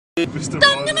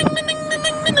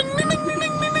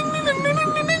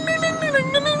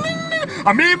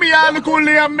Amimi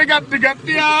alukuli ammi gatti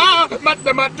gatti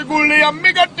matte matte kuli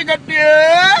ammi gatti gatti.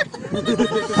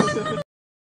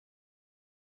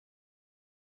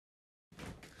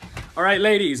 Alright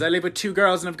ladies, I live with two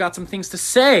girls and I've got some things to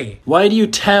say. Why do you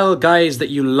tell guys that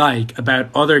you like about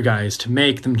other guys to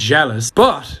make them jealous,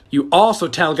 but you also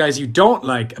tell guys you don't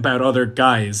like about other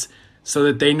guys so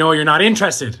that they know you're not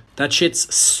interested? That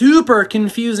shit's super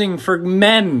confusing for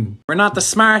men. We're not the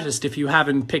smartest if you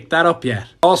haven't picked that up yet.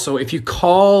 Also, if you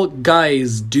call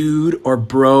guys dude or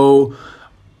bro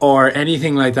or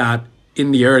anything like that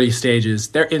in the early stages,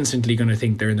 they're instantly going to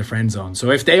think they're in the friend zone.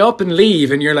 So if they up and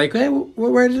leave and you're like, hey,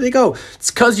 where did they go?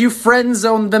 It's because you friend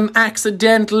zoned them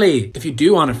accidentally. If you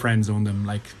do want to friend zone them,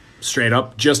 like straight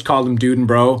up, just call them dude and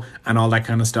bro and all that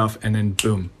kind of stuff, and then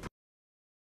boom.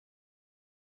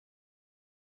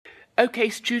 Okay,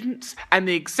 students, and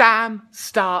the exam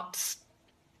starts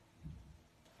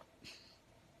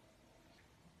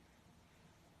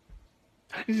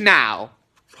now.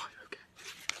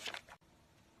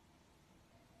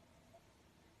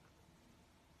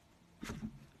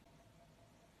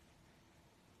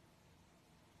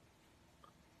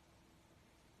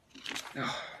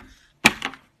 Oh.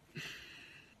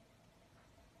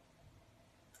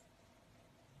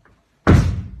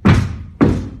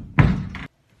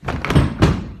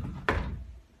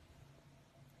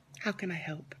 How can I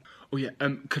help? Oh yeah,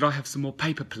 could I have some more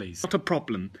paper, please? Not a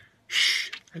problem. Shh,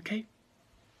 okay?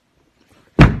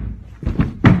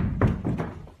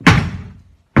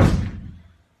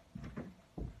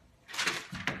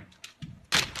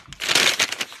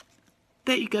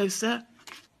 There you go, sir.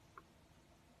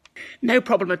 No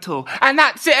problem at all. And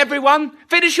that's it, everyone.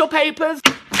 Finish your papers.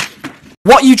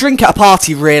 What you drink at a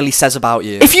party really says about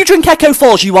you. If you drink Echo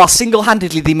Falls, you are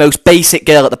single-handedly the most basic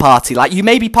girl at the party. Like, you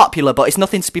may be popular, but it's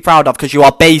nothing to be proud of because you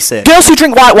are basic. Girls who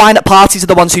drink white wine at parties are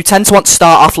the ones who tend to want to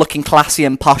start off looking classy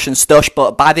and posh and stush,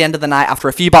 but by the end of the night, after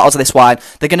a few bottles of this wine,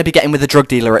 they're going to be getting with a drug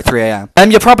dealer at 3 AM.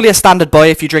 You're probably a standard boy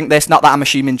if you drink this, not that I'm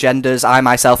assuming genders. I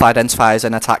myself identify as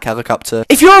an attack helicopter.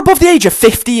 If you're above the age of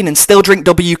 15 and still drink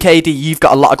WKD, you've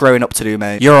got a lot of growing up to do,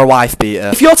 mate. You're a wife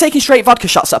beater. If you're taking straight vodka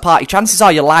shots at a party, chances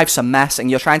are your life's a mess and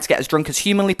you're trying to get as drunk as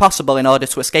humanly possible in order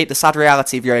to escape the sad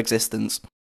reality of your existence.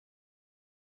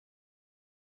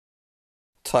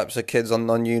 Types of kids on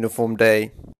non-uniform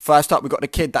day. First up, we've got the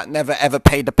kid that never ever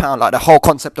paid a pound. Like, the whole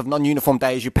concept of non-uniform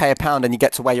day is you pay a pound and you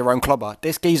get to wear your own clobber.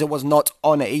 This geezer was not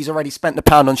on it. He's already spent the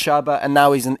pound on sherbet and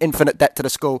now he's in infinite debt to the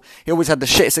school. He always had the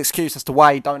shittest excuse as to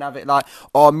why he don't have it. Like,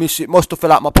 oh, I miss it, must have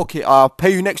fell out my pocket. I'll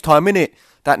pay you next time, innit?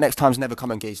 That next time's never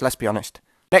coming, geez, let's be honest.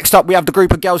 Next up, we have the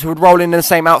group of girls who would roll in the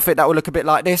same outfit that would look a bit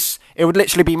like this. It would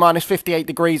literally be minus 58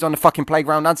 degrees on the fucking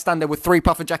playground. I'd stand there with 3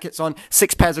 puffer jackets on,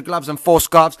 6 pairs of gloves and 4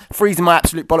 scarves, freezing my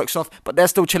absolute bollocks off, but they're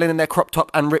still chilling in their crop top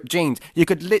and ripped jeans. You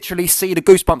could literally see the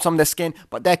goosebumps on their skin,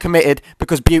 but they're committed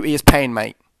because beauty is pain,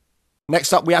 mate.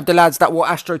 Next up, we have the lads that wore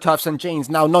AstroTurfs and jeans.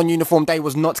 Now, non-uniform day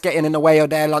was not getting in the way of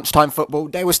their lunchtime football.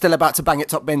 They were still about to bang it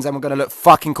top bins and were going to look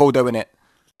fucking cool doing it.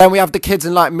 Then we have the kids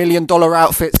in like $1 million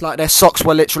outfits, like their socks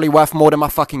were literally worth more than my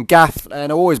fucking gaff,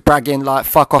 and always bragging like,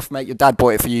 fuck off mate, your dad bought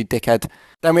it for you, dickhead.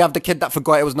 Then we have the kid that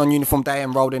forgot it was non-uniform day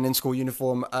and rolled in school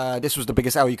uniform. This was the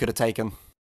biggest L you could have taken.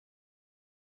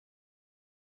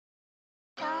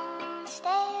 Don't stay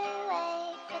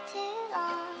awake for too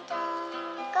long,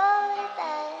 don't go to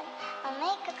bed. I'll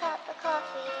make a cup of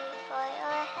coffee for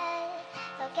your head.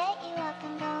 I'll get you up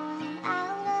and going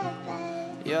out of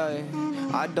bed. Yeah.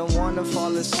 I don't wanna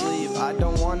fall asleep, I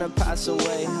don't wanna pass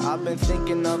away. I've been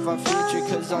thinking of our future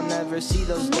cause I'll never see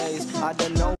those days. I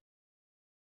don't know.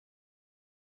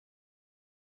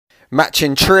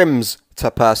 Matching trims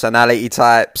to personality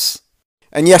types.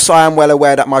 And yes, I am well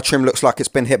aware that my trim looks like it's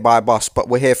been hit by a bus, but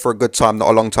we're here for a good time, not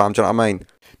a long time, do you know what I mean?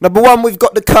 Number 1, we've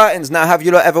got the curtains. Now, have you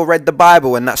lot ever read the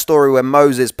Bible and that story where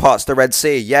Moses parts the Red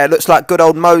Sea? Yeah, it looks like good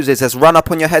old Moses has run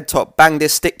up on your head top, banged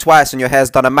his stick twice and your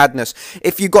hair's done a madness.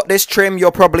 If you got this trim,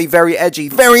 you're probably very edgy,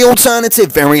 very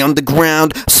alternative, very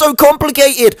underground, so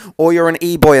complicated. Or you're an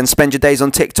e-boy and spend your days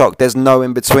on TikTok. There's no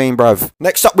in between, bruv.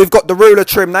 Next up, we've got the ruler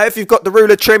trim. Now, if you've got the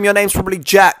ruler trim, your name's probably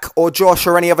Jack or Josh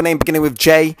or any other name beginning with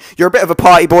J. You're a bit of a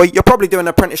party boy. You're probably doing an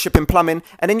apprenticeship in plumbing.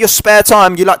 And in your spare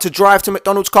time, you like to drive to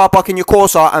McDonald's car park in your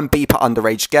Corsa and beep at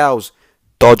underage girls.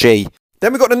 Dodgy.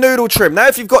 Then we've got the noodle trim. Now,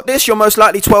 if you've got this, you're most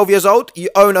likely 12 years old. You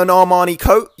own an Armani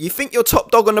coat. You think you're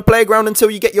top dog on the playground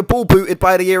until you get your ball booted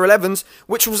by the year 11s,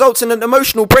 which results in an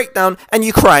emotional breakdown and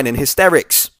you crying in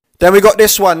hysterics. Then we got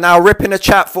this one. Now, ripping a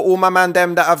chat for all my man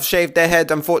them that have shaved their head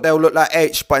and thought they'll look like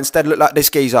H, but instead look like this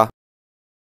geezer.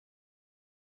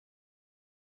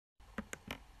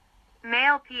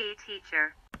 Male PE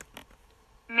teacher.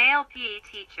 Male PE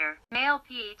teacher. Male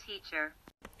PE teacher.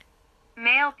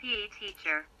 Male PE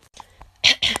teacher.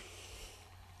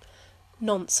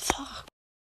 Nonce. Fuck.